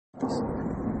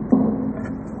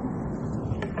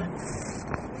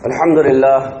الحمد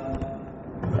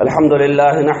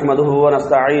لله نحمده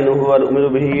ونستعينه ونؤمن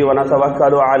به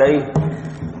ونتوكل عليه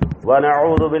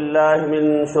ونعوذ بالله من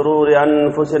شرور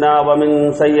أنفسنا ومن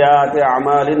سيئات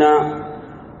أعمالنا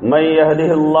من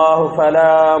يهده الله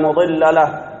فلا مضل له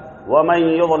ومن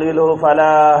يضلله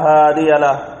فلا هادي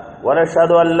له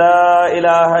ونشهد أن لا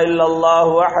إله إلا الله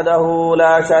وحده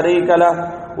لا شريك له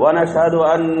ونشهد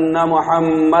أن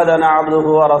محمدا عبده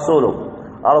ورسوله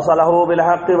أرسله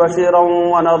بالحق بشيرا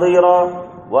ونظيرا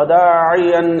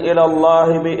وداعيا إلى الله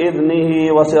بإذنه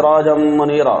وسراجا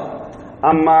منيرا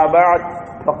أما بعد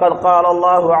فقد قال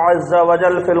الله عز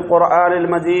وجل في القرآن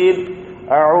المجيد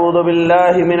أعوذ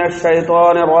بالله من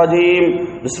الشيطان الرجيم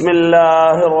بسم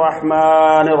الله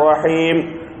الرحمن الرحيم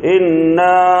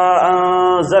إنا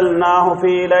أنزلناه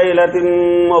في ليلة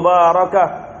مباركة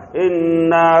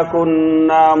إنا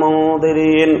كنا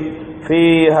منذرين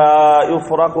فيها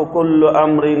يفرق كل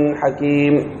أمر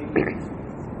حكيم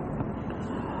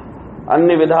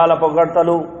అన్ని విధాల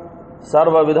పొగడ్తలు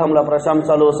సర్వ విధముల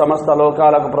ప్రశంసలు సమస్త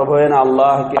లోకాలకు ప్రభువైన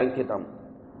అల్లాహ్కి అంకితం.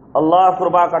 అల్లాహ్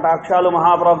కృపా కటాక్షాలు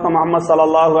మహాప్రవక్త ముహమ్మద్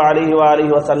సల్లల్లాహు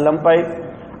అలైహి వసల్లంపై,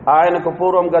 ఆయనకు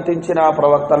పూర్వం గతించిన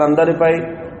ప్రవక్తలందరిపై,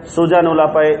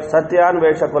 సుజనులపై,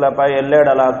 సత్యాన్వేషకులపై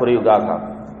ఎల్లేడలా కురియుగాక.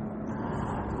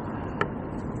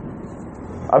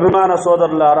 అభిమాన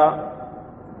సోదరులారా,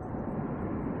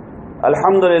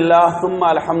 అల్హమ్దులిల్లాహ్ సుమ్మ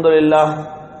అల్హమ్దులిల్లాహ్.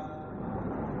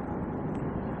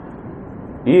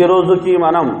 ఈ రోజుకి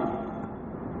మనం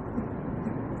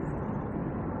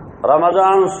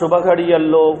రమజాన్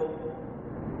శుభఘడియల్లో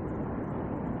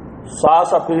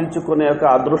శ్వాస పీల్చుకునే ఒక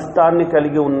అదృష్టాన్ని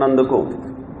కలిగి ఉన్నందుకు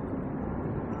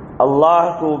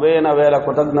అల్లాహ్కు వేల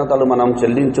కృతజ్ఞతలు మనం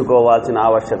చెల్లించుకోవాల్సిన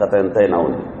ఆవశ్యకత ఎంతైనా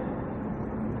ఉంది.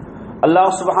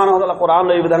 అల్లాహ్ సుబ్హానహు వ తఆలా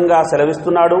ఖురాన్లో ఈ విధంగా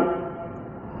సెలవిస్తున్నాడు,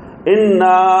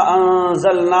 ఇన్నా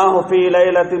అన్జల్నాహు ఫీ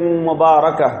లైలతిన్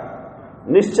ముబారకహ్.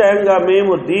 నిశ్చయంగా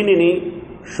మేము దీనిని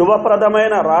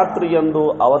శుభప్రదమైన రాత్రి యందు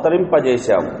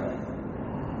అవతరింపజేశాము.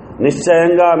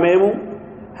 నిశ్చయంగా మేము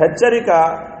హెచ్చరిక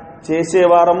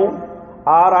చేసేవారము.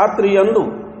 ఆ రాత్రి యందు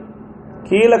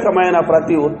కీలకమైన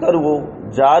ప్రతి ఉత్తర్వు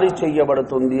జారీ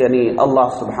చేయబడుతుంది అని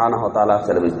అల్లాహ్ సుబ్హానహు వ తఆలా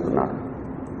సెలవిస్తున్నాడు.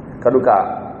 కనుక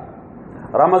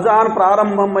రమజాన్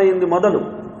ప్రారంభమైంది మొదలు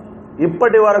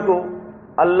ఇప్పటి వరకు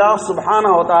అల్లాహ్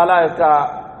సుబ్హానహు వ తఆలా యొక్క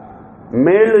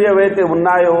మేళ్లు ఏవైతే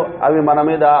ఉన్నాయో అవి మన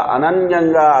మీద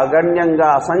అనన్యంగా, అగణ్యంగా,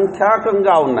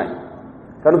 అసంఖ్యాకంగా ఉన్నాయి.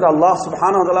 కనుక అల్లాహ్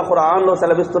సుబ్హానహు వ తఆలా ఖురాన్లో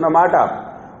సెలవిస్తున్న మాట,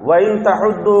 వైన్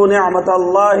తహుద్దు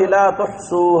నిఅమతల్లాహి లా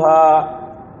తుహ్సూహా.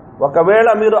 ఒకవేళ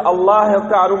మీరు అల్లాహ్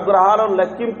యొక్క అనుగ్రహాలను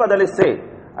లెక్కింపదలిస్తే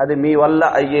అది మీ వల్ల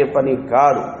అయ్యే పని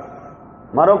కాదు.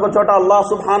 మరొక చోట అల్లాహ్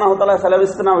సుబ్హానహు వ తఆలా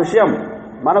సెలవిస్తున్న విషయం,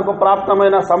 మనకు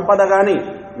ప్రాప్తమైన సంపద కానీ,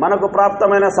 మనకు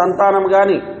ప్రాప్తమైన సంతానం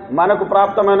కానీ, మనకు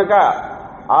ప్రాప్తమైన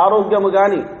ఆరోగ్యము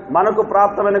కానీ, మనకు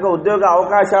ప్రాప్తమైన ఉద్యోగ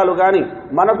అవకాశాలు కానీ,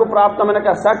 మనకు ప్రాప్తమైన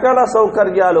సకల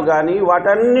సౌకర్యాలు కానీ,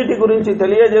 వాటన్నిటి గురించి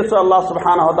తెలియజేస్తూ అల్లాహ్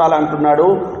సుబ్హానహు వ తఆలా అంటున్నాడు,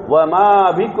 వమా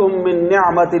బికుమ్ మిన్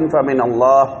నిఅమతిన్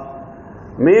ఫమినల్లాహ్.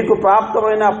 మీకు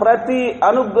ప్రాప్తమైన ప్రతి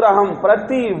అనుగ్రహం,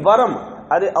 ప్రతి వరం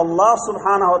అది అల్లాహ్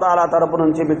సుబ్హానహు వ తఆలా తరపు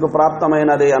నుంచి మీకు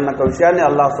ప్రాప్తమైనది అన్న విషయాన్ని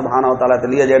అల్లాహ్ సుబ్హానహు వ తఆలా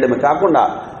తెలియజేయడమే కాకుండా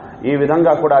ఈ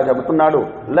విధంగా కూడా చెబుతున్నాడు,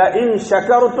 ల ఇన్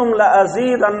షకర్తుం ల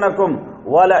అజీదన్నకుం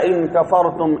వల ఇన్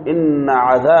కఫర్తుం ఇన్న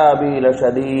అజాబీ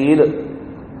లషదీద్.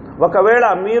 ఒకవేళ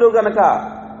మీరు గనక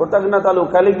కృతజ్ఞతలు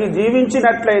కలిగి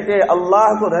జీవించినట్లయితే,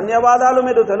 అల్లాహ్కు ధన్యవాదాలు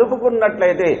మీరు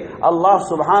తెలుపుకున్నట్లయితే, అల్లాహ్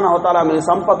సుబ్హానహు వ తఆలా మీ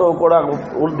సంపదలో కూడా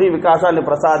వృద్ధి వికాసాన్ని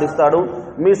ప్రసాదిస్తాడు,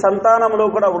 మీ సంతానంలో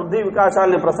కూడా వృద్ధి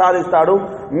వికాసాన్ని ప్రసాదిస్తాడు,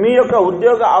 మీ యొక్క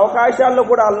ఉద్యోగ అవకాశాల్లో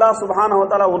కూడా అల్లాహ్ సుబ్హానహు వ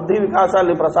తఆలా వృద్ధి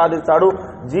వికాసాన్ని ప్రసాదిస్తాడు.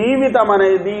 జీవితం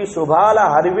అనేది శుభాల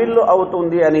హరివిల్లు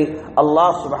అవుతుంది అని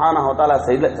అల్లాహ్ సుబ్హానహు వ తఆలా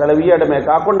సెలవీయడమే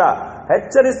కాకుండా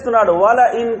హెచ్చరిస్తున్నాడు, వల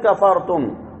ఇన్ కఫర్తుం.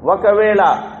 ఒకవేళ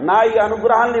నా ఈ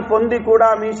అనుగ్రహాన్ని పొంది కూడా,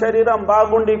 మీ శరీరం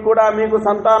బాగుండి కూడా, మీకు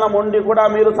సంతానం ఉండి కూడా,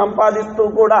 మీరు సంపాదిస్తూ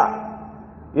కూడా,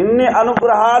 ఇన్ని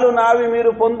అనుగ్రహాలు నావి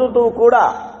మీరు పొందుతూ కూడా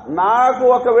నాకు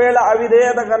ఒకవేళ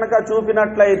అవిధేయత కనుక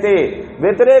చూపినట్లయితే,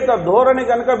 వ్యతిరేక ధోరణి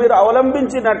కనుక మీరు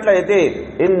అవలంబించినట్లయితే,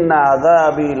 ఇన్న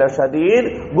అజాబీ లషదీద్.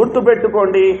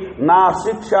 గుర్తుపెట్టుకోండి, నా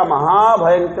శిక్ష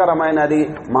మహాభయంకరమైనది,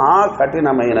 మహా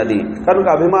కఠినమైనది. కనుక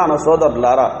అభిమాన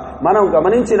సోదరులారా, మనం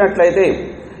గమనించినట్లయితే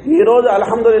ఈరోజు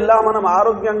అల్హమ్దులిల్లాహ్ మనం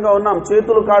ఆరోగ్యంగా ఉన్నాం.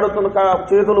 చేతులు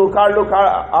కాళ్ళు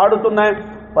ఆడుతున్నాయి,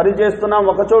 పని చేస్తున్నాం.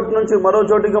 ఒక చోటు నుంచి మరో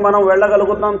చోటికి మనం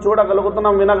వెళ్ళగలుగుతున్నాం,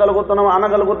 చూడగలుగుతున్నాం, వినగలుగుతున్నాం,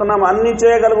 అనగలుగుతున్నాం, అన్ని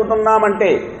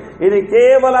చేయగలుగుతున్నామంటే ఇది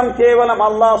కేవలం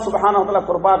అల్లాహ్ సుబ్హానహు వ తఆలా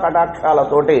కృపా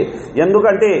కటాక్షాలతోటి.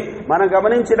 ఎందుకంటే మనం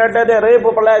గమనించినట్లయితే రేపు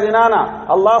ప్రళయ దినాన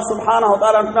అల్లాహ్ సుబ్హానహు వ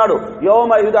తఆలా అంటున్నాడు,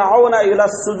 యౌమ యుదౌన ఇలా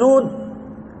సుజూద్.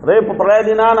 రేపు ప్రళయ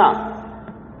దినాన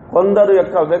కొందరు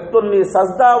యొక్క వ్యక్తుల్ని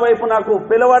సజ్దా వైపు నాకు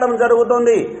పిలవడం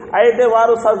జరుగుతుంది. అయితే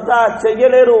వారు సజ్దా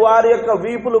చెయ్యలేరు, వారి యొక్క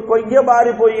వీపులు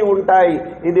కొయ్యబారిపోయి ఉంటాయి.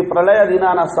 ఇది ప్రళయ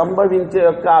దినాన సంభవించే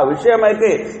యొక్క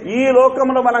విషయమైతే ఈ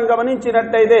లోకంలో మనం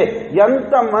గమనించినట్లయితే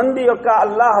ఎంతమంది యొక్క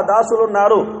అల్లాహ్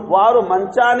దాసులున్నారు, వారు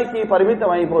మంచానికి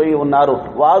పరిమితమైపోయి ఉన్నారు.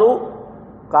 వారు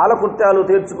కాలకృత్యాలు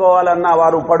తీర్చుకోవాలన్నా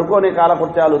వారు పడుకొని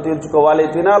కాలకృత్యాలు తీర్చుకోవాలి,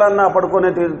 తినాలన్నా పడుకొనే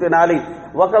తినాలి.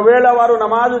 ఒకవేళ వారు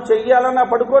నమాజు చెయ్యాలన్నా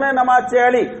పడుకొనే నమాజ్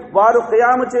చేయాలి. వారు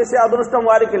ఖియాము చేసే అదృష్టం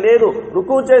వారికి లేదు,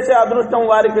 రుకూ చేసే అదృష్టం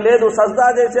వారికి లేదు, సజ్దా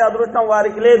చేసే అదృష్టం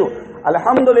వారికి లేదు.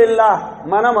 అల్హమ్దులిల్లాహ్,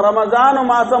 మనం రమజాను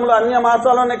మాసంలో, అన్య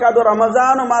మాసాల్లోనే కాదు,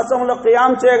 రమజాను మాసంలో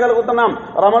ఖియాం చేయగలుగుతున్నాం,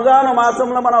 రమజాను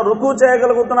మాసంలో మనం రుకూ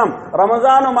చేయగలుగుతున్నాం,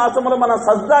 రమజాను మాసంలో మనం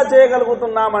సజ్దా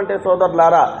చేయగలుగుతున్నాం అంటే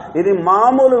సోదరులారా, ఇది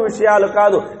మామూలు విషయాలు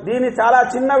కాదు. దీన్ని చాలా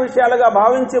చిన్న విషయాలుగా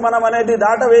భావించి మనం అనేది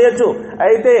దాటవేయచ్చు.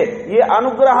 అయితే ఈ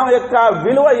అనుగ్రహం యొక్క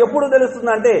విలువ ఎప్పుడు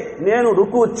తెలుస్తుందంటే, నేను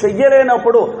రుకూ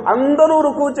చెయ్యలేనప్పుడు, అందరూ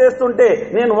రుకూ చేస్తుంటే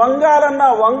నేను వంగాలన్నా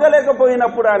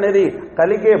వంగలేకపోయినప్పుడు అనేది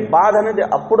కలిగే బాధ అనేది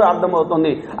అప్పుడు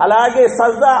అర్థమవుతుంది. అలాగే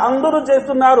సజ్దా అందరూ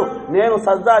చేస్తున్నారు, నేను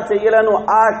సజ్దా చెయ్యలేను,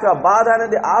 ఆ యొక్క బాధ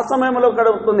అనేది ఆ సమయంలో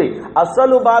గడుపుతుంది.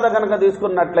 అసలు బాధ కనుక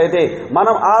తీసుకున్నట్లయితే,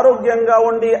 మనం ఆరోగ్యంగా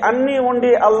ఉండి అన్నీ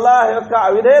ఉండి అల్లాహ్ యొక్క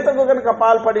అవిధేయతకు కనుక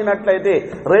పాల్పడినట్లయితే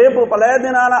రేపు ప్రళయ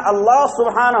దినాన అల్లాహ్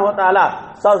సుబ్హానహు వ తఆలా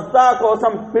సజ్దా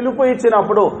కోసం పిలుపు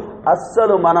ఇచ్చినప్పుడు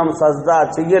అస్సలు మనం సజ్దా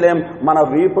చెయ్యలేం, మన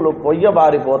వీపులు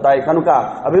పొయ్యబారిపోతాయి. కనుక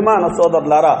అభిమాన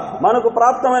సోదరులారా, మనకు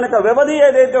ప్రాప్తమైన వ్యవధి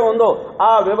ఏదైతే ఉందో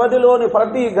ఆ వ్యవధిలోని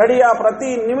ప్రతి గడియ, ప్రతి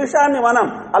నిమిషాన్ని మనం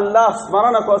అల్లాహ్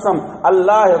స్మరణ కోసం,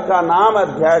 అల్లాహ్ యొక్క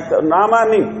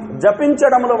నామాన్ని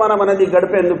జపించడంలో మనం అనేది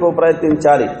గడిపేందుకు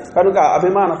ప్రయత్నించాలి. కనుక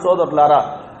అభిమాన సోదరులారా,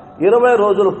 20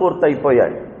 రోజులు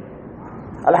పూర్తయిపోయాయి.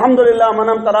 అల్హమ్దులిల్లాహ్,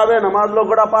 మనం తరావే నమాజ్లో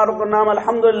కూడా పాల్గొన్నాం.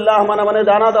 అల్హమ్దులిల్లాహ్, మనం అనే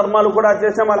దానా ధర్మాలు కూడా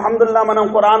చేసాం. అల్హమ్దులిల్లాహ్, మనం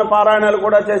ఖురాన్ పారాయణాలు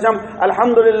కూడా చేసాం.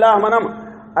 అల్హమ్దులిల్లాహ్, మనం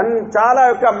చాలా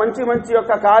యొక్క మంచి మంచి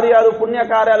యొక్క కార్యాలు,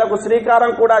 పుణ్యకార్యాలకు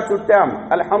శ్రీకారం కూడా చుట్టాం.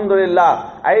 అల్హమ్దులిల్లాహ్.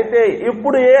 అయితే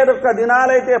ఇప్పుడు ఏ యొక్క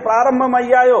దినాలైతే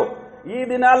ప్రారంభమయ్యాయో ఈ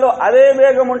దినాల్లో అదే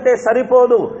వేగం ఉంటే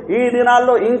సరిపోదు, ఈ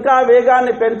దినాల్లో ఇంకా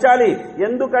వేగాన్ని పెంచాలి.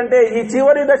 ఎందుకంటే ఈ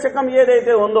చివరి దశకం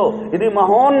ఏదైతే ఉందో ఇది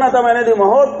మహోన్నతమైనది,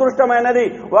 మహోత్కృష్టమైనది.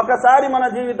 ఒకసారి మన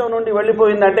జీవితం నుండి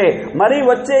వెళ్ళిపోయిందంటే మరి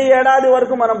వచ్చే ఏడాది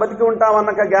వరకు మనం బతికి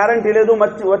ఉంటామన్న గ్యారంటీ లేదు,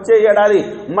 వచ్చే ఏడాది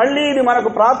మళ్ళీ ఇది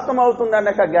మనకు ప్రాప్తం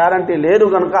అవుతుందన్న గ్యారంటీ లేదు.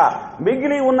 కనుక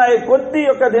మిగిలి ఉన్నాయి కొద్ది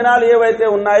యొక్క దినాలు ఏవైతే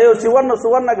ఉన్నాయో,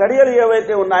 సువర్ణ గడియలు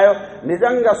ఏవైతే ఉన్నాయో,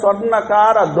 నిజంగా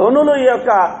స్వర్ణకార ధనులు ఈ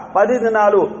యొక్క 10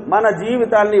 దినాలు మన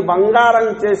జీవితాన్ని బంగారం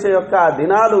చేసే యొక్క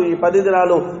దినాలు ఈ 10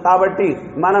 దినాలు. కాబట్టి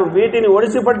మనం వీటిని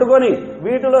ఒడిసి పట్టుకొని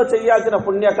వీటిలో చేయాల్సిన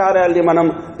పుణ్యకార్యాల్ని మనం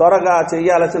త్వరగా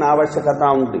చేయాల్సిన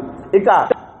ఆవశ్యకత ఉంది. ఇక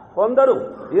కొందరు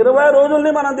 20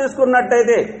 రోజుల్ని మనం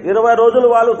తీసుకున్నట్టయితే 20 రోజులు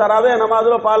వాళ్ళు తరావే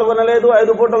నమాజులో పాల్గొనలేదు,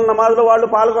 5 పూటల నమాజులో వాళ్ళు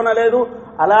పాల్గొనలేదు,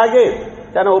 అలాగే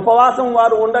తన ఉపవాసం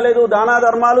వారు ఉండలేదు, దానా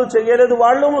ధర్మాలు చెయ్యలేదు,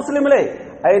 వాళ్ళు ముస్లింలే.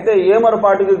 అయితే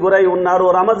ఏమరపాటుకి గురై ఉన్నారు.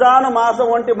 రమజాను మాసం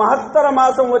వంటి మహత్తర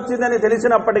మాసం వచ్చిందని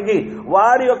తెలిసినప్పటికీ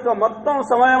వారి యొక్క మొత్తం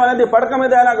సమయం అనేది పడక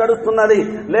మీదైనా గడుస్తున్నది,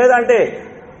 లేదంటే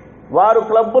వారు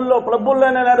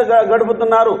క్లబ్బుల్లోనే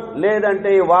గడుపుతున్నారు,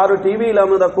 లేదంటే వారు టీవీల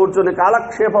మీద కూర్చుని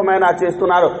కాలక్షేపమైనా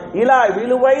చేస్తున్నారు. ఇలా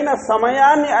విలువైన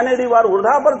సమయాన్ని అనేది వారు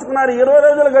వృధాపరుచుకున్నారు. 20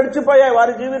 రోజులు గడిచిపోయాయి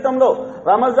వారి జీవితంలో.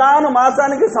 రమజాను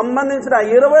మాసానికి సంబంధించిన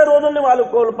 20 రోజుల్ని వాళ్ళు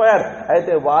కోల్పోయారు.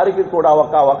 అయితే వారికి కూడా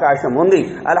ఒక అవకాశం ఉంది.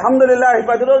 అల్హమ్దులిల్లాహ్,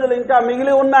 10 రోజులు ఇంకా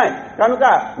మిగిలి ఉన్నాయి. కనుక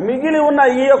మిగిలి ఉన్న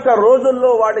ఈ యొక్క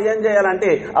రోజుల్లో వాడు ఏం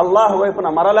చేయాలంటే అల్లాహ్ వైపున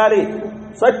మరలాలి,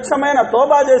 స్వచ్ఛమైన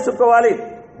తోబా చేసుకోవాలి.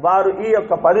 వారు ఈ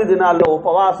యొక్క 10 దినాల్లో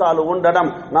ఉపవాసాలు ఉండడం,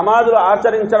 నమాజులు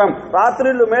ఆచరించడం,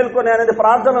 రాత్రిళ్ళు మేల్కొని అనేది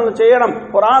ప్రార్థనలు చేయడం,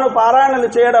 ఖురాను పారాయణలు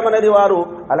చేయడం అనేది వారు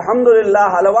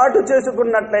అల్హమ్దులిల్లాహ్ అలవాటు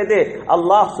చేసుకున్నట్లయితే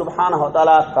అల్లాహ్ సుబ్హానహు వ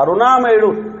తఆలా కరుణామయుడు,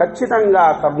 ఖచ్చితంగా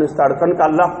కరుణిస్తాడు. కనుక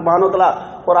అల్లాహ్ సుబ్హానహు వ తఆలా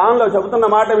ఖురాన్లో చెబుతున్న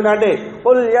మాట వినండి.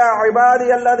 ఖుల్ యా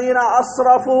ఇబాదియల్లదీన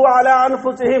అస్రఫూ అలా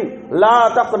అన్ఫుసిహిం లా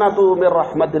తఖ్నతూ మిర్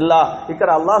రహ్మతిల్లాహ్. ఇక్కడ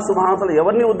అల్లాహ్ సుబ్హానహు వ తఆలా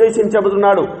ఎవరిని ఉద్దేశించి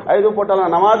చెబుతున్నాడు? 5 పూటల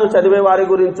నమాజు చదివే వారి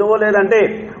గురించో, లేదంటే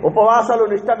ఉపవాసాలు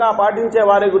నిష్టగా పాటించే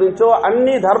వారి గురించో,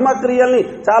 అన్ని ధర్మక్రియల్ని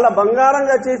చాలా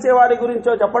బంగారంగా చేసే వారి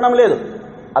గురించో చెప్పడం లేదు.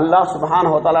 అల్లాహ్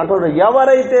సుబ్హానహు వ తఆలా అంటాడు,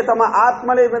 ఎవరైతే తమ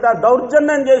ఆత్మల మీద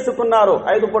దౌర్జన్యం చేసుకున్నారో,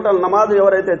 5 పూటల నమాజు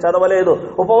ఎవరైతే చదవలేదు,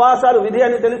 ఉపవాసాలు విధి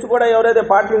అని తెలిసి కూడా ఎవరైతే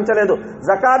పాటించలేదు,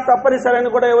 జకాత్ తప్పనిసరి అని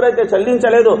కూడా ఎవరైతే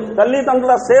చెల్లించలేదు,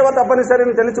 తల్లిదండ్రుల సేవ తప్పనిసరి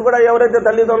అని తెలిసి కూడా ఎవరైతే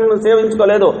తల్లిదండ్రులను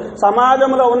సేవించుకోలేదు,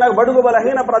 సమాజంలో ఉన్న బడుగు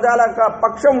బలహీన ప్రజల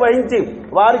పక్షం వహించి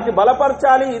వారికి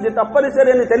బలపరచాలి, ఇది తప్పనిసరి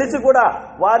అని తెలిసి కూడా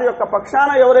వారి యొక్క పక్షాన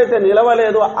ఎవరైతే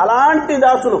నిలవలేదో అలాంటి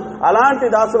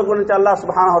దాసుల గురించి అల్లాహ్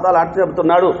సుబ్హానహు వ తఆలా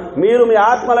చెబుతున్నాడు. మీరు మీ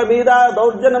ఆత్మల మీద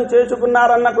దౌర్జన్యం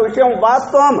చేసుకున్నారన్న విషయం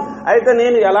వాస్తవం. అయితే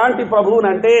నేను ఎలాంటి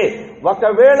ప్రభువునంటే,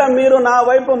 ఒకవేళ మీరు నా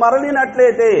వైపు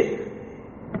మరలినట్లయితే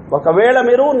ఒకవేళ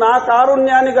మీరు నా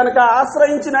కారుణ్యాన్ని గనక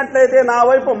ఆశ్రయించినట్లయితే, నా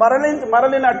వైపు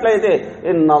మరలినట్లయితే,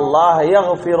 ఇన్నల్లాహ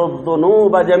యగ్ఫిరుద్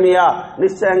దునూబ జమియా,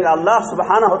 నిశ్చయంగా అల్లాహ్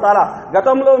సుబ్హానహు వ తఆలా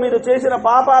గతంలో మీరు చేసిన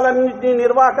పాపాలన్నింటినీ,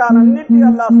 నిర్వాకాలన్నింటినీ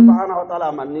అల్లాహ్ సుబ్హానహు వ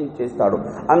తఆలా మన్నించేస్తాడు.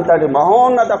 అంతటి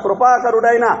మహోన్నత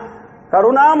కృపాకరుడైన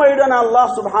కరుణామయుడైన అల్లాహ్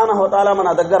సుబ్హానహు వ తఆలా మన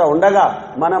దగ్గర ఉండగా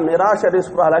మనం నిరాశ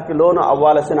నిస్పృహలకి లోను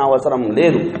అవ్వాల్సిన అవసరం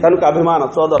లేదు. కనుక అభిమాన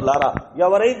సోదరులారా,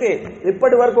 ఎవరైతే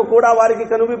ఇప్పటి వరకు కూడా వారికి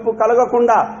కనువిప్పు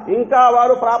కలగకుండా ఇంకా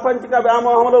వారు ప్రాపంచిక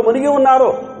వ్యామోహంలో మునిగి ఉన్నారో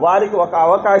వారికి ఒక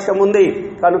అవకాశం ఉంది.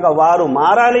 కనుక వారు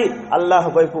మారాలి, అల్లాహ్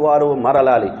వైపు వారు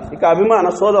మరలాలి. ఇక అభిమాన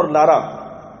సోదరులారా,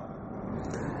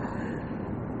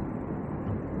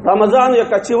 రమజాన్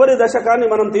యొక్క చివరి దశకాన్ని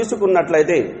మనం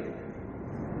తీసుకున్నట్లయితే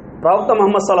ప్రవక్త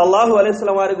ముహమ్మద్ సల్లల్లాహు అలైహి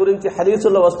వసల్లం వారి గురించి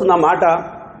హదీసుల్లో వస్తున్న మాట,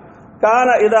 కాన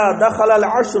ఇదా దఖలల్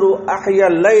అష్రు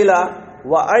అహ్యల్ లైల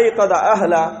వ ఐకద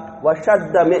అహ్ల వ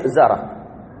షద్ద మిజర.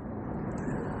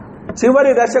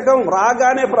 చివరి దశకం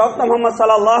రాగానే ప్రవక్త ముహమ్మద్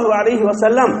సల్లల్లాహు అలైహి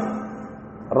వసల్లం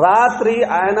రాత్రి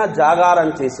ఆయన జాగారం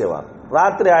చేసేవారు.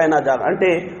 అంటే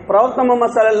ప్రవక్త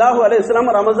ముహమ్మద్ సల్లల్లాహు అలైహి వసల్లం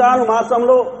రమజాన్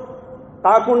మాసంలో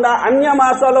కాకుండా అన్య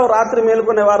మాసాల్లో రాత్రి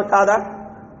మేలుకునేవారు కాదా?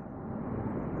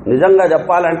 నిజంగా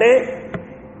చెప్పాలంటే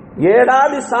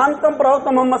ఏడాది శాంతం ప్రవక్త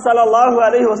ముహమ్మద్ సల్లల్లాహు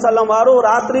అలైహి వసల్లం వారు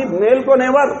రాత్రి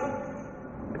మేల్కొనేవారు,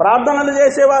 ప్రార్థనలు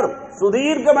చేసేవారు,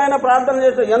 సుదీర్ఘమైన ప్రార్థన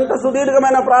చేశారు. ఎంత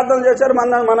సుదీర్ఘమైన ప్రార్థన చేశారు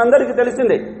మనందరికీ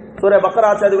తెలిసిందే. సూర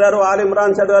బకరా చదివారు, ఆల్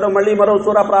ఇమ్రాన్ చదివారు, మళ్ళీ మరో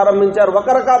సూర ప్రారంభించారు, ఒక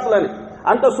రకాతులని.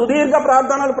 అంత సుదీర్ఘ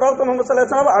ప్రార్థనలు ప్రవక్త ముహమ్మద్ సల్లల్లాహు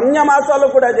అలైహి వసల్లం అన్య మాసాల్లో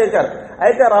కూడా చేశారు.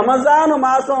 అయితే రమజాను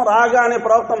మాసం రాగానే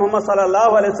ప్రవక్త ముహమ్మద్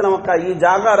సల్లల్లాహు అలైహి వసల్లం యొక్క ఈ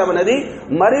జాగారం అనేది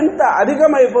మరింత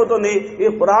అధికమైపోతుంది, ఈ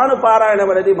ఖురాను పారాయణం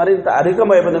అనేది మరింత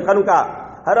అధికమైపోతుంది. కనుక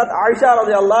హజరత్ ఆయిషా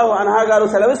రలియల్లాహు అన్హా గారు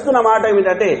సెలవిస్తున్న మాట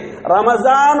ఏమిటంటే,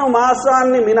 రమజాను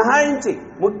మాసాన్ని మినహాయించి,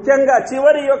 ముఖ్యంగా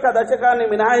చివరి యొక్క దశకాన్ని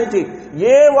మినహాయించి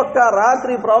ఏ ఒక్క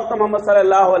రాత్రి ప్రవక్త ముహమ్మద్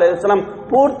సల్లల్లాహు అలైహి వసల్లం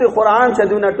పూర్తి ఖురాన్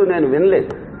చదివినట్టు నేను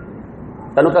వినలేదు.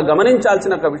 కనుక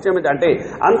గమనించాల్సిన ఒక విషయం ఏంటంటే,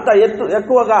 అంత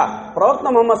ఎక్కువగా ప్రవక్త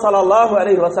ముహమ్మద్ సల్లల్లాహు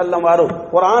అలైహి వసల్లం వారు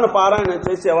ఖురాన్ పారాయణ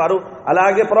చేసేవారు.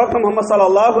 అలాగే ప్రవక్త ముహమ్మద్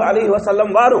సల్లల్లాహు అలైహి వసల్లం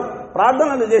వారు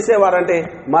ప్రార్థనలు చేసేవారంటే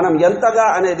మనం ఎంతగా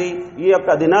అనేది ఈ యొక్క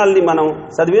దినాల్ని మనం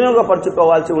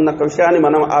సద్వినియోగపరచుకోవాల్సి ఉన్న విషయాన్ని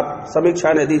మనం ఆ సమీక్ష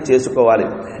అనేది చేసుకోవాలి.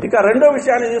 ఇక రెండో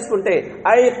విషయాన్ని తీసుకుంటే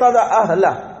ఐకద అహ్ల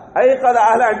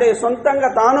అంటే సొంతంగా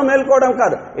తాను మేల్కోవడం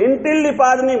కాదు, ఇంటిల్లి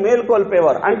పాదిని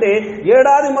మేల్కొల్పేవారు. అంటే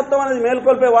ఏడాది మొత్తం అనేది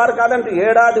మేల్కొల్పేవారు కాదంటే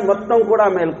ఏడాది మొత్తం కూడా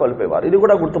మేల్కొల్పేవారు. ఇది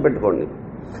కూడా గుర్తుపెట్టుకోండి.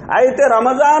 అయితే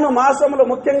రమజాను మాసంలో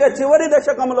ముఖ్యంగా చివరి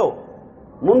దశకంలో,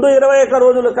 ముందు 21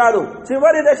 రోజులు కాదు,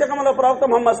 చివరి దశకంలో ప్రవక్త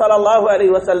ముహమ్మద్ సల్లల్లాహు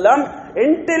అలైహి వసల్లం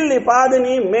ఇంటిల్లి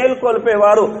పాదిని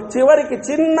మేల్కొల్పేవారు. చివరికి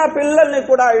చిన్న పిల్లల్ని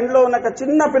కూడా, ఇంట్లో ఉన్న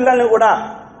చిన్న పిల్లల్ని కూడా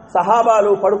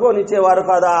సహాబాలు పడుకోనిచ్చేవారు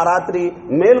కాదు, ఆ రాత్రి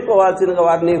మేల్కోవాల్సిన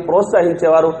వారిని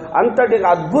ప్రోత్సహించేవారు. అంతటి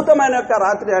అద్భుతమైన యొక్క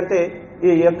రాత్రి అంటే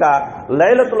ఈ యొక్క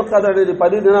లైలతుల్ ఖద్ర్ అనేది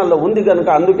 10 దినాల్లో ఉంది కనుక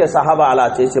అందుకే సహాబా అలా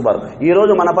చేసేవారు.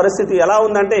 ఈరోజు మన పరిస్థితి ఎలా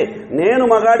ఉందంటే, నేను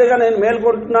మగాడిగా నేను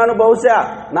మేల్కొంటున్నాను, బహుశా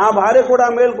నా భార్య కూడా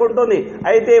మేల్కొంటుంది.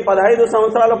 అయితే 15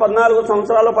 సంవత్సరాలు, 14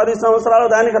 సంవత్సరాలు, 10 సంవత్సరాలు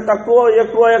దానికి తక్కువ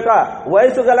ఎక్కువ యొక్క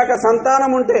వయసు గలక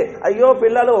సంతానం ఉంటే, అయ్యో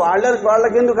పిల్లలు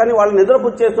వాళ్ళకెందుకని వాళ్ళు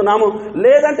నిద్రపుచ్చేస్తున్నాము.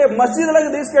 లేదంటే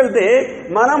మసీదులకు తీసుకెళ్తే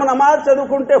మనం నమాజ్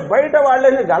చదువుకుంటే బయట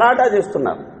వాళ్ళని గలాటా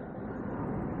చేస్తున్నారు.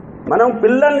 మనం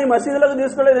పిల్లల్ని మసీదులకు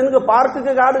తీసుకెళ్ళేది ఎందుకు?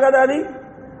 పార్కుకి కాదు కదా,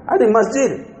 అది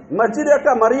మస్జిద్ యొక్క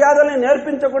మర్యాదల్ని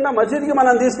నేర్పించకుండా మసీద్కి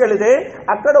మనం తీసుకెళ్తే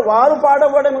అక్కడ వారు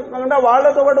పాడబడకుండా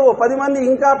వాళ్ళతో పాటు 10 మంది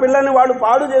ఇంకా పిల్లల్ని వాళ్ళు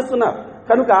పాడు చేస్తున్నారు.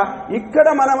 కనుక ఇక్కడ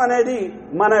మనం అనేది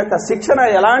మన యొక్క శిక్షణ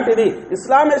ఎలాంటిది,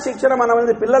 ఇస్లామీ శిక్షణ మనం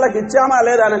అనేది పిల్లలకు ఇచ్చామా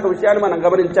లేదా అనే విషయాన్ని మనం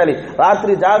గమనించాలి.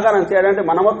 రాత్రి జాగారం చేయడం అంటే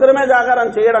మన ఒక్కరమే జాగారం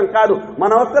చేయడం కాదు,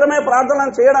 మన ఒక్కరమే ప్రార్థన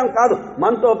చేయడం కాదు,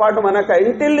 మనతో పాటు మన యొక్క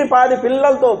ఇంటిల్లి పాది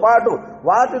పిల్లలతో పాటు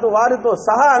వారితో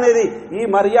సహా అనేది ఈ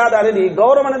మర్యాద అనేది, ఈ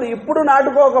గౌరవం అనేది ఇప్పుడు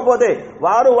నాటుకోకపోతే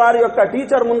వారి యొక్క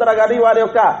టీచర్ ముందర కానీ, వారి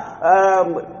యొక్క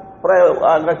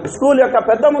స్కూల్ యొక్క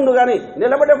పెద్ద ముందు కానీ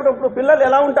నిలబడేటప్పుడు పిల్లలు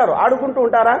ఎలా ఉంటారు? ఆడుకుంటూ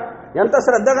ఉంటారా? ఎంత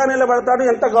శ్రద్ధగా నిలబడతారు,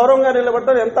 ఎంత గౌరవంగా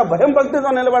నిలబడతారు, ఎంత భయం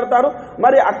భక్తితో నిలబడతారు.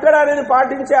 మరి అక్కడ అనేది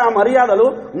పాటించే ఆ మర్యాదలు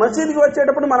మసీద్కి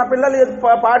వచ్చేటప్పుడు మన పిల్లలు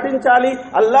పాటించాలి.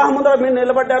 అల్లాహ్ ముందర మీరు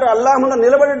నిలబడ్డారు, అల్లాహ్ ముందర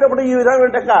నిలబడేటప్పుడు ఈ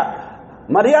విధంగా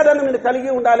మర్యాదను మీరు కలిగి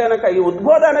ఉండాలి అనక ఈ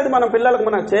ఉద్బోధ అనేది మన పిల్లలకు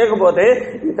మనం చేయకపోతే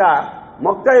ఇంకా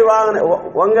మొక్కై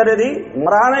వంగనేది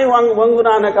మ్రానై వంగున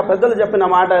అనక పెద్దలు చెప్పిన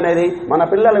మాట అనేది మన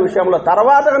పిల్లల విషయంలో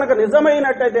తర్వాత కనుక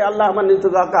నిజమైనట్టయితే అల్లాహ్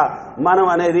మన్నించుగాక మనం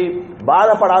అనేది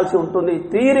బాధపడాల్సి ఉంటుంది,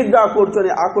 తీరిగ్గా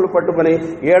కూర్చొని ఆకులు పట్టుకొని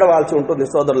ఏడవాల్సి ఉంటుంది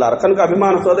సోదరులారా. కనుక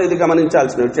అభిమాన సోదరు ఇది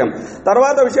గమనించాల్సిన విషయం.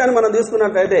 తర్వాత విషయాన్ని మనం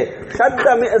తీసుకున్నట్లయితే షద్ద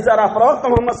మిజర ప్రవక్త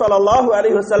ముహమ్మద్ సల్లల్లాహు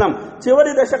అలైహి వసల్లం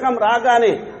చివరి దశకం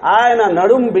రాగానే ఆయన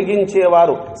నడుం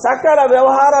బిగించేవారు, సకల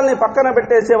వ్యవహారాల్ని పక్కన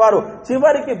పెట్టేసేవారు.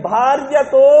 చివరికి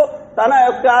భార్యతో తన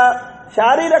యొక్క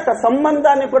శారీరక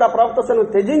సంబంధాన్ని కూడా ప్రవక్తను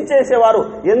త్యజించేసేవారు.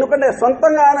 ఎందుకంటే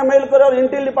సొంతంగా ఆయన మేలుకోరేవారు,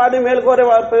 ఇంటిల్లి పాటి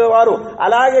మేలుకోరేవారు.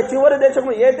 అలాగే చివరి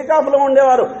దేశంలో ఏతికాఫ్లో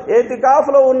ఉండేవారు.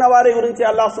 ఏతికాఫ్లో ఉన్న వారి గురించి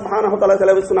అల్లాహ్ సుబ్హానహు వ తఆలా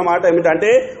సెలవిస్తున్న మాట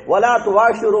ఏమిటంటే వలా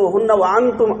తువాషిరుహున్న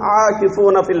వఅంతుమ్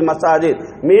ఆకిఫూన ఫిల్ మసాజిద్,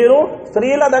 మీరు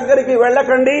స్త్రీల దగ్గరికి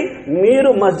వెళ్ళకండి మీరు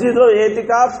మస్జిద్లో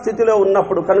ఏతికాఫ్ స్థితిలో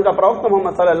ఉన్నప్పుడు. కనుక ప్రవక్త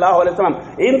ముహమ్మద్ సల్లల్లాహు అలైహి వసల్లం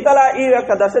ఇంతలా ఈ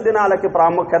యొక్క 10 దినాలకి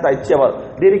ప్రాముఖ్యత ఇచ్చేవారు.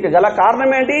 దీనికి గల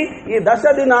కారణం ఏంటి? ఈ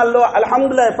 10 దినాల్లో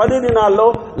అల్హమ్దులిల్లాహ్ 10 దినాల్లో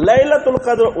లైలతుల్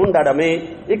ఖద్ర్ ఉండడమే.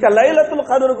 ఇక లైలతుల్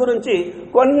ఖద్ర్ గురించి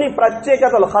కొన్ని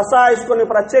ప్రత్యేకతలు ఖసాయిస్, కొన్ని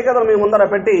ప్రత్యేకతలు మీ ముందర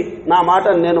పెట్టి నా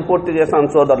మాటను నేను పూర్తి చేశాను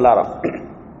సోదరులారా.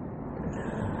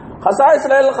 ఖసాయిస్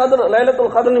లైలతుల్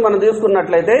ఖద్ర్ని మనం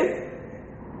తీసుకున్నట్లయితే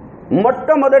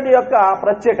మొట్టమొదటి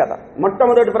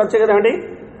ప్రత్యేకత ఏంటి?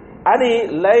 అది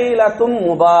లైలతుం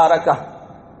ముబారక.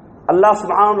 అల్లాహ్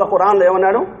సుబ్హానహు ఖురాన్లో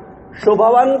ఏమన్నాడు?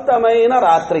 శుభవంతమైన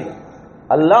రాత్రి.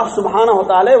 అల్లాహ్ సుబ్హానహు వ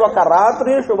తఆలా ఒక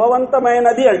రాత్రి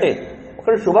శుభవంతమైనది అంటే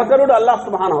ఒక శుభకరుడు అల్లాహ్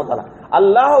సుబ్హానహు వ తఆలా.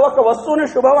 అల్లాహ్ ఒక వస్తువుని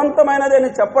శుభవంతమైనది అని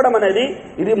చెప్పడం అనేది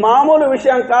ఇది మామూలు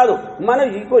విషయం కాదు.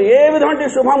 మనకు ఏ విధమైన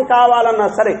శుభం కావాలన్నా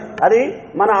సరే, అది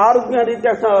మన ఆరోగ్య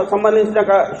రీత్యా సంబంధించిన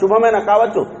శుభమైన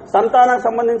కావచ్చు, సంతానానికి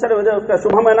సంబంధించిన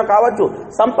శుభమైన కావచ్చు,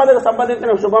 సంపదకు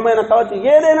సంబంధించిన శుభమైన కావచ్చు,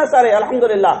 ఏదైనా సరే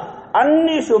అల్హమ్దులిల్లాహ్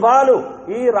అన్ని శుభాలు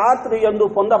ఈ రాత్రి యందు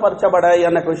పొందపరచబడాయి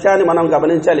అన్న విషయాన్ని మనం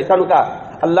గమనించాలి. కనుక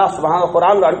అల్లాహ్ సుబ్హానహు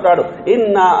ఖురాన్లో అంటున్నాడు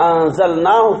ఇన్నా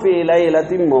అంజల్నాహు ఫీ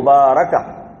లైలతిన్ ముబారక.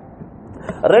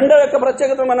 రెండవ యొక్క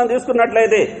ప్రత్యేకత మనం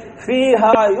తీసుకున్నట్లయితే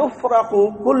ఫీహా యుఫ్రఖు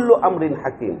కుల్లు అమ్రిన్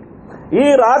హకీం. ఈ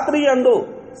రాత్రి యందు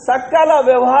సకల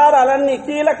వ్యవహారాలన్నీ,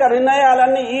 కీలక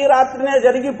నిర్ణయాలన్నీ ఈ రాత్రినే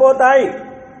జరిగిపోతాయి.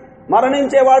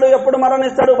 మరణించేవాడు ఎప్పుడు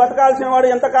మరణిస్తాడు, బతకాల్సిన వాడు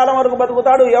ఎంతకాలం వరకు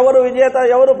బతుకుతాడు, ఎవరు విజేత,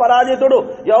 ఎవరు పరాజితుడు,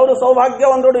 ఎవరు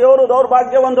సౌభాగ్యవంతుడు, ఎవరు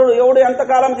దౌర్భాగ్యవంతుడు, ఎవడు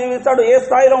ఎంతకాలం జీవిస్తాడు, ఏ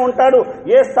స్థాయిలో ఉంటాడు,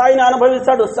 ఏ స్థాయిని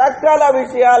అనుభవిస్తాడు, సకల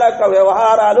విషయాల యొక్క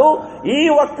వ్యవహారాలు ఈ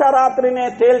ఒక్క రాత్రినే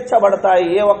తేల్చబడతాయి.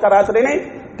 ఏ ఒక్క రాత్రిని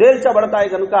తేల్చబడతాయి.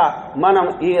 కనుక మనం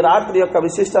ఈ రాత్రి యొక్క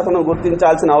విశిష్టతను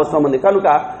గుర్తించాల్సిన అవసరం ఉంది. కనుక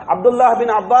అబ్దుల్లాహ్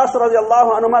బిన్ అబ్బాస్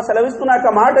రలియల్లాహు అన్హుమా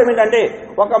సెలవిస్తున్న మాట ఏమిటంటే,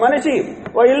 ఒక మనిషి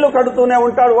ఒక ఇల్లు కడుతూనే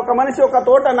ఉంటాడు, ఒక మనిషి ఒక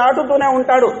తోట నాటుతూనే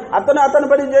ఉంటాడు, అతని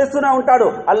పని చేస్తూనే ఉంటాడు,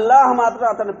 అల్లాహ్ మాత్రం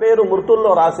అతని పేరు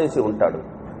మృతుల్లో రాసేసి ఉంటాడు.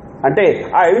 అంటే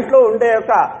ఆ ఇంట్లో ఉండే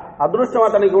యొక్క అదృష్టం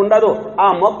అతనికి ఉండదు, ఆ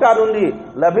మొక్క నుండి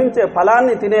లభించే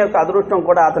ఫలాన్ని తినే యొక్క అదృష్టం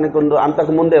కూడా అతనికి ఉండు.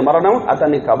 అంతకు ముందే మరణం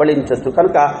అతన్ని కబళించవచ్చు.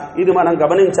 కనుక ఇది మనం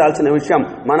గమనించాల్సిన విషయం.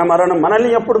 మన మరణం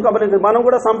మనల్ని ఎప్పుడు మనం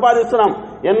కూడా సంపాదిస్తున్నాం,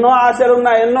 ఎన్నో ఆశలు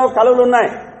ఉన్నాయి, ఎన్నో కలలు ఉన్నాయి,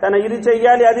 తన ఇది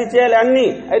చెయ్యాలి అది చేయాలి అన్నీ.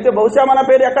 అయితే బహుశా మన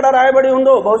పేరు ఎక్కడ రాయబడి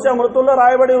ఉందో, బహుశా మృతుల్లో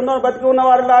రాయబడి ఉందో, బతికి ఉన్న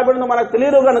వారు రాయబడి ఉందో మనకు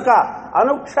తెలియదు. కనుక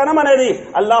అనుక్షణం అనేది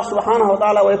అల్లాహ్ సుబ్హానహు వ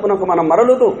తఆలా వైపునకు మనం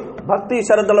మరలుతూ భక్తి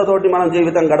శ్రద్ధలతోటి మనం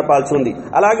జీవితం గడపాల్సి ఉంది.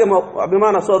 అలాగే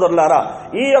అభిమాన సోదరులారా,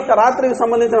 ఈ యొక్క రాత్రికి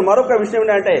సంబంధించిన మరొక విషయం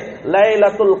ఏంటంటే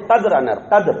లైలతుల్ ఖద్ర్ అన్నారు.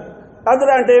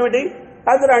 ఖద్ర్ అంటే ఏమిటి?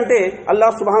 ఖద్ర్ అంటే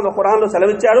అల్లాహ్ సుబ్హానహు ఖురాన్లో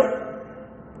సెలవిచ్చాడు,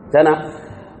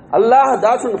 అల్లాహ్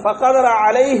దాసున్ ఫఖదర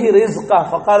అలైహి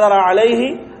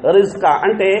రిజ్కా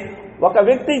అంటే ఒక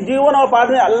వ్యక్తి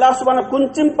జీవనోపాధిని అల్లాహ్ సుబ్హానహు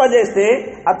కుంచింపజేస్తే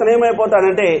అతను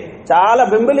ఏమైపోతాడంటే చాలా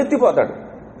బెంబెలెత్తిపోతాడు.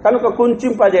 కనుక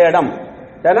కుంచింపజేయడం.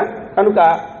 కనుక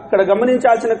ఇక్కడ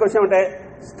గమనించాల్సిన విషయం అంటే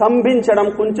స్తంభించడం,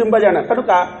 కుంచింపజేయడం.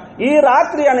 కనుక ఈ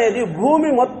రాత్రి అనేది భూమి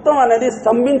మొత్తం అనేది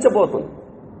స్తంభించబోతుంది.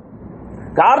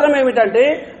 కారణం ఏమిటంటే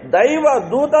దైవ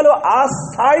దూతలు ఆ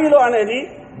స్థాయిలో అనేది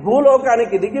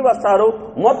భూలోకానికి దిగి వస్తారు,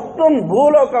 మొత్తం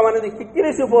భూలోకం అనేది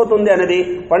కిక్కిరిసిపోతుంది అనేది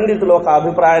పండితులు ఒక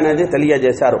అభిప్రాయం అనేది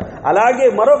తెలియజేశారు. అలాగే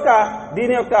మరొక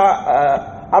దీని యొక్క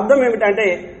అర్థం ఏమిటంటే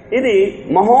ఇది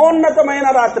మహోన్నతమైన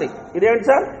రాత్రి. ఇదేంటి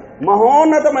సార్?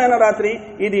 మహోన్నతమైన రాత్రి.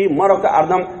 ఇది మరొక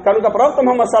అర్థం. కనుక ప్రవక్త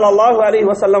ముహమ్మద్ సల్లల్లాహు అలైహి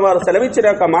వసల్లం వారు సెలవిచ్చిన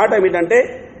యొక్క మాట ఏమిటంటే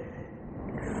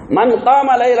మన్ ఖామ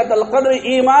లైలతుల్ ఖద్ర్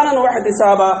ఈమానన్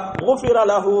వహ్తిసాబా గుఫిర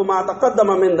లహు మా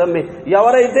తఖద్దమ మిన్ దమ్మి.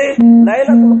 ఎవరైతే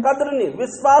లైలతుల్ ఖద్ర్ని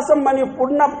విశ్వాసం అని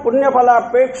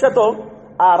పుణ్యఫలాపేక్షతో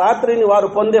ఆ రాత్రిని వారు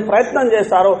పొందే ప్రయత్నం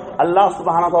చేస్తారో అల్లాహ్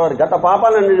సుబ్హానహు వ తఆలా గత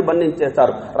పాపాలను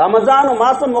బంధించేస్తారు. రమజాను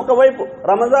మాసం ఒకవైపు,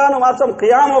 రమజాను మాసం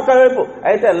ఖియామ్ ఒకవైపు,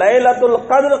 అయితే లైలతుల్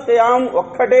ఖద్ర్ ఖియామ్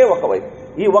ఒక్కటే ఒకవైపు.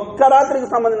 ఈ ఒక్క రాత్రికి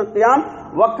సంబంధించిన ఖియామ్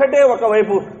ఒక్కటే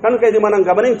ఒకవైపు. కనుక ఇది మనం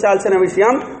గమనించాల్సిన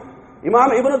విషయం. ఇమాం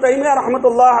ఇబ్ను తైమియా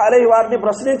రహ్మతుల్లాహ్ అలైహి వారిని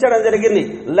ప్రశ్నించడం జరిగింది,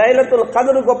 లైలతుల్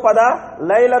ఖద్ర్ గొప్పదా,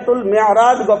 లైలతుల్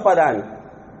మిఅరాజ్ గొప్పదా అని.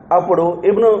 అప్పుడు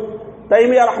ఇబ్ను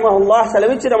తైమియా రహ్మతుల్లాహ్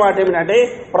సెలవిచ్చిన మాట ఏమిటంటే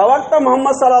ప్రవక్త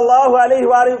ముహమ్మద్ సల్లల్లాహు అలైహి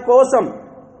వారి కోసం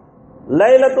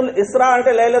లైలతుల్ ఇస్రా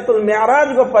అంటే లైలతుల్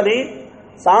మిఅరాజ్ గొప్పది,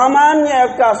 సామాన్య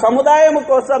యొక్క సముదాయం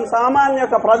కోసం, సామాన్య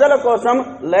యొక్క ప్రజల కోసం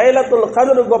లైలతుల్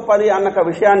ఖద్ర్ గొప్పది అన్న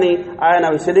విషయాన్ని ఆయన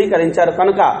విశదీకరించారు.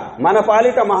 కనుక మన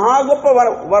పాలిట మహా గొప్ప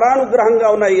వరానుగ్రహంగా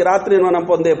ఉన్న ఈ రాత్రిని మనం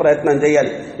పొందే ప్రయత్నం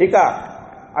చేయాలి. ఇక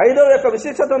ఐదవ యొక్క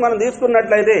విశిష్టత మనం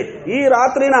తీసుకున్నట్లయితే ఈ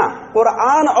రాత్రిన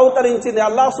ఖురాన్ అవతరించింది.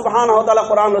 అల్లాహ్ సుబ్హానహు వ తఆలా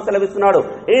ఖురాన్లో సెలవిస్తున్నాడు,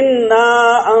 ఇన్నా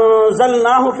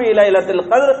అంజల్నాహు ఫీ లైలతుల్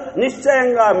ఖద్ర్,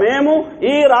 నిశ్చయంగా మేము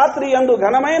ఈ రాత్రి యందు,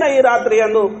 ఘనమైన ఈ రాత్రి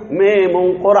యందు మేము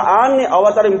ఖురాన్ని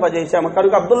అవతరింపజేశాము.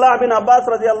 కనుక అబ్దుల్లాహ్ బిన్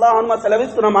అబ్బాస్ రజియల్లాహు అన్హు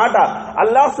సెలవిస్తున్న మాట,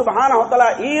 అల్లాహ్ సుబ్హానహు వ తఆలా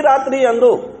ఈ రాత్రి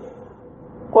యందు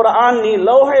ఖురాన్ని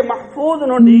లౌహే మహ్ఫూజ్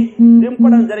నుండి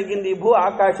దింపడం జరిగింది భూ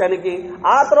ఆకాశానికి.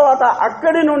 ఆ తర్వాత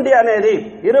అక్కడి నుండి అనేది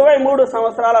 23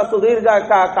 సంవత్సరాల సుదీర్ఘ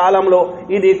కాలంలో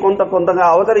ఇది కొంతగా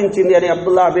అవతరించింది అని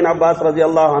అబ్దుల్లా బిన్ అబ్బాస్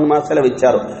రజియల్లాహు అన్హు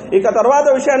సెలవిచ్చారు. ఇక తర్వాత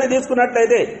విషయాన్ని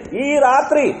తీసుకున్నట్లయితే ఈ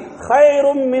రాత్రి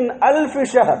ఖైరుమ్ మిన్ అల్ఫి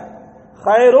షహర్,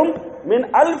 ఖైరుమ్ మిన్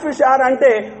అల్ఫి షహర్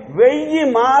అంటే 1000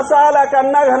 మాసాల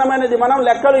కన్నా ఘనమైనది. మనం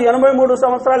లెక్కలు 83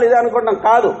 సంవత్సరాలు ఇది అనుకుంటాం,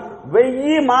 కాదు,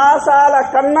 1000 మాసాల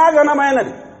కన్నా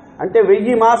ఘనమైనది. అంటే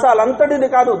 1000 మాసాలంతటిది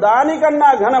కాదు,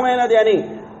 దానికన్నా ఘనమైనది అని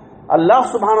అల్లాహ్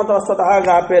సుబ్హానహు వ తఆలా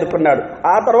స్వతహాగా పేర్కొన్నాడు.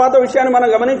 ఆ తర్వాత విషయాన్ని మనం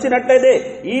గమనించినట్లయితే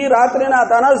ఈ రాత్రిన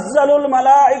తనజ్జలుల్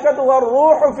మలాయికతు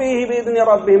వర్-రూహు ఫీహి బిఇذن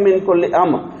రబ్బిహిమ్ మిన్ కుల్లి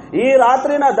అమ్ర్, ఈ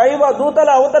రాత్రిన దైవ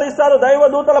దూతలు అవతరిస్తారు. దైవ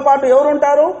దూతల పాటు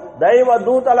ఎవరుంటారు? దైవ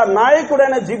దూతల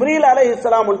నాయకుడైన జిబ్రీల్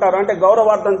అలైహిస్సలాం ఉంటారు. అంటే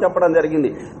గౌరవార్థం చెప్పడం జరిగింది.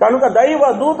 కనుక దైవ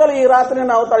దూతలు ఈ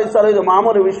రాత్రిని అవతరిస్తారు, ఇది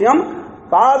మామూలు విషయం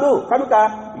కాదు. కనుక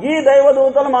ఈ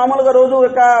దైవదూతలు మామూలుగా రోజు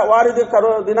వారి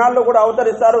దినాల్లో కూడా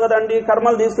అవతరిస్తారు కదండి.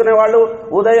 కర్మలు తీసుకునే వాళ్ళు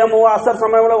ఉదయము అసర్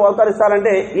సమయంలో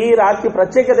అవతరిస్తారంటే ఈ రాత్రి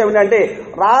ప్రత్యేకత ఏమిటంటే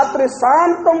రాత్రి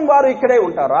శాంతం వారు ఇక్కడే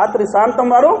ఉంటారు, రాత్రి శాంతం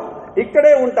వారు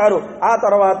ఇక్కడే ఉంటారు. ఆ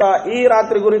తర్వాత ఈ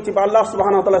రాత్రి గురించి అల్లాహ్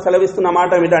సుబ్హానహు వ తఆలా సెలవిస్తున్న మాట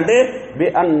ఏమిటంటే బి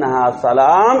అన్నహా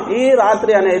సలాం, ఈ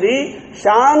రాత్రి అనేది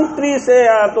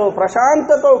శాంతితో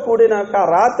ప్రశాంతతో కూడిన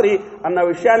రాత్రి అన్న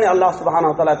విషయాన్ని అల్లాహ్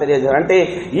సుబ్హానహు వ తఆలా తెలియజేశారు. అంటే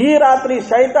ఈ రాత్రి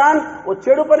శైతాన్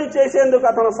చెడు పని చేసేందుకు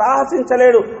అతను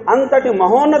సాహసించలేడు, అంతటి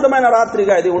మహోన్నతమైన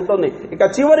రాత్రిగా ఇది ఉంటుంది. ఇక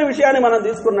చివరి విషయాన్ని మనం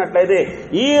తీసుకున్నట్లయితే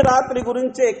ఈ రాత్రి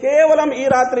గురించే, కేవలం ఈ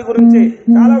రాత్రి గురించే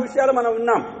చాలా విషయాలు మనం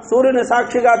విన్నాం. సూర్యుని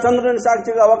సాక్షిగా, చంద్రుని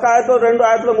సాక్షిగా ఒక ఆయతో 2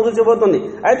 ఆయతులు ముగిసిపోతుంది.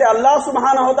 అయితే అల్లాహ్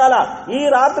సుబ్హానహు వ తఆలా ఈ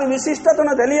రాత్రి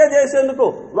విశిష్టతను తెలియజేసేందుకు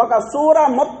ఒక సూరా,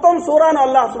 మొత్తం సూరాను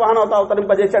అల్లాహ్ సుబ్హానహు వ తఆలా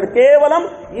అవతరింపజేశాడు కేవలం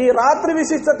ఈ రాత్రి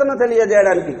విశిష్టతను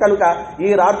తెలియజేయడానికి. కనుక ఈ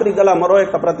రాత్రి గల మరో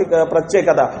యొక్క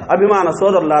ప్రత్యేకత అభిమాన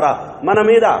సోదరులారా, మన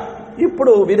మీద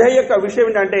ఇప్పుడు విధేయక విషయం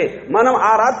ఏంటంటే మనం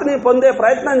ఆ రాత్రిని పొందే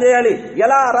ప్రయత్నం చేయాలి.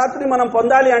 ఎలా ఆ రాత్రిని మనం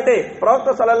పొందాలి అంటే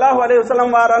ప్రవక్త సల్లల్లాహు అలైహి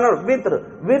వసల్లం వారు అన్నారు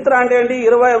విత్ర్ అంటే ఏంటి?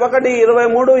 21, 23,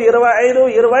 25,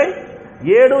 27,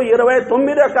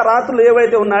 29 యొక్క రాత్రులు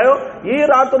ఏవైతే ఉన్నాయో ఈ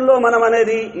రాత్రుల్లో మనం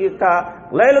అనేది ఈ యొక్క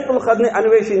లైలతుల్ ఖద్ర్ని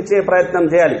అన్వేషించే ప్రయత్నం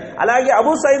చేయాలి. అలాగే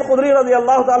అబూ సయీద్ ఖుద్రీ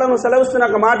రలియల్లాహు తఆలా సెలవిస్తున్న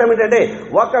ఒక మాట ఏమిటంటే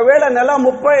ఒకవేళ నెల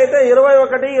 30 అయితే 21,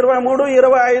 23,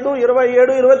 25,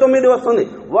 27, 29 వస్తుంది.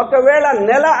 ఒకవేళ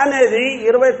నెల అనేది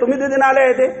 29 దినాలే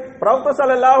అయితే ప్రవక్త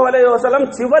సల్లల్లాహు అలైహి వసల్లం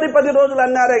చివరి 10 రోజులు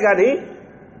అన్నారే కానీ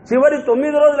చివరి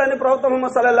 9 రోజులని ప్రవక్త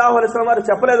ముహమ్మద్ సల్లల్లాహు అలైహి వసల్లం వారు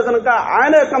చెప్పలేదు. కనుక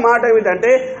ఆయన యొక్క మాట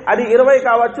ఏమిటంటే అది 20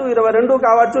 కావచ్చు, 22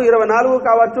 కావచ్చు, 24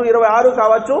 కావచ్చు, 26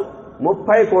 కావచ్చు,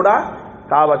 30 కూడా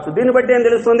కావచ్చు. దీన్ని బట్టి ఏం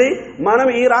తెలుస్తుంది? మనం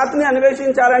ఈ రాత్రిని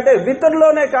అన్వేషించాలంటే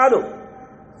వితర్లోనే కాదు,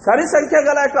 సరి సంఖ్య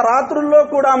గల యొక్క రాత్రుల్లో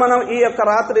కూడా మనం ఈ యొక్క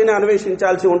రాత్రిని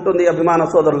అన్వేషించాల్సి ఉంటుంది అభిమాన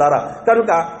సోదరులారా. కనుక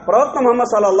ప్రవక్త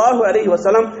ముహమ్మద్ సల్లల్లాహు అలైహి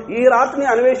వసల్లం ఈ రాత్రిని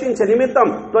అన్వేషించే నిమిత్తం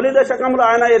తొలి దశకంలో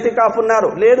ఆయన ఎతికాఫ్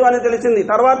ఉన్నారు, లేదు అని తెలిసింది.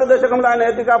 తర్వాత దశకంలో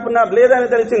ఆయన ఎతికాఫ్ ఉన్నారు, లేదని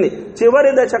తెలిసింది.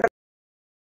 చివరి దశకం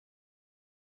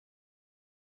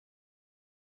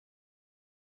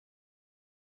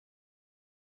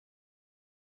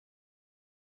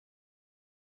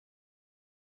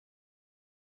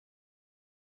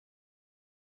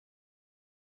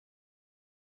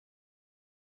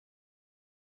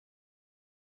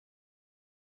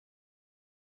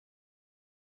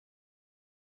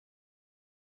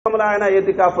ఆయన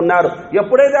ఎతికాఫ్ ఉన్నారు.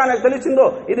 ఎప్పుడైతే ఆయనకు తెలిసిందో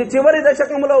ఇది చివరి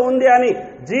దశకంలో ఉంది అని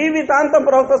జీవితాంతం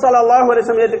ప్రవక్త సల్లల్లాహు అలైహి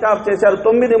వసల్లం ఎతికాఫ్ చేశారు.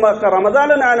 9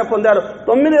 రమజాన్లను ఆయన పొందారు.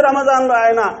 9 రమజాన్లు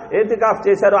ఆయన ఎతికాఫ్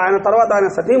చేశారు. ఆయన తర్వాత ఆయన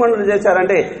సతీమణులు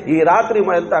చేశారంటే ఈ రాత్రి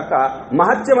యొక్క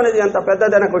మహత్యం అనేది ఎంత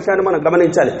పెద్దదనే విషయాన్ని మనం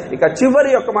గమనించాలి. ఇక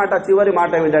చివరి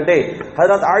మాట ఏమిటంటే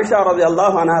హజరత్ ఆయిషా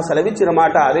రలియల్లాహు అన్హా సెలవిచ్చిన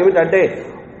మాట అదేమిటంటే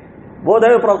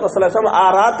బోధవి ప్రవక్త సల్లల్లాహు అలైహి వసల్లం ఆ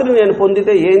రాత్రి నేను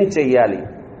పొందితే ఏం చెయ్యాలి?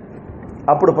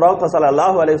 అప్పుడు ప్రవక్త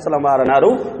సల్లల్లాహు అలైహి వసల్లం వారు అన్నారు,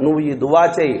 నువ్వు ఈ దువా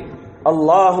చేయి,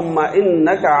 అల్లాహుమ్మ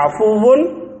ఇన్నక అఫువ్వున్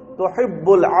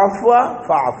తుహిబ్బుల్ అఫ్వ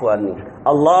ఫఅఫు అన్ని,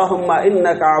 అల్లాహుమ్మ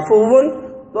ఇన్నక అఫువ్వున్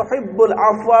తుహిబ్బుల్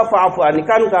అఫ్వ ఫఅఫు అన్ని.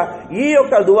 కనుక ఈ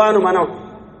యొక్క దువాను మనం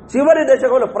చివరి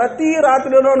దశకంలో ప్రతి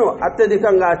రాత్రిలోనూ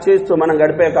అత్యధికంగా చేస్తూ మనం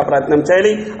గడిపే ప్రయత్నం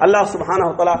చేయాలి. అల్లాహ్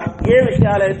సుబ్హానహు వ తఆలా ఏ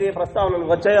విషయాలైతే ప్రస్తావనలు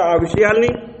వచ్చాయో ఆ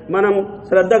విషయాల్ని మనం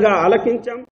శ్రద్ధగా ఆలకించాం.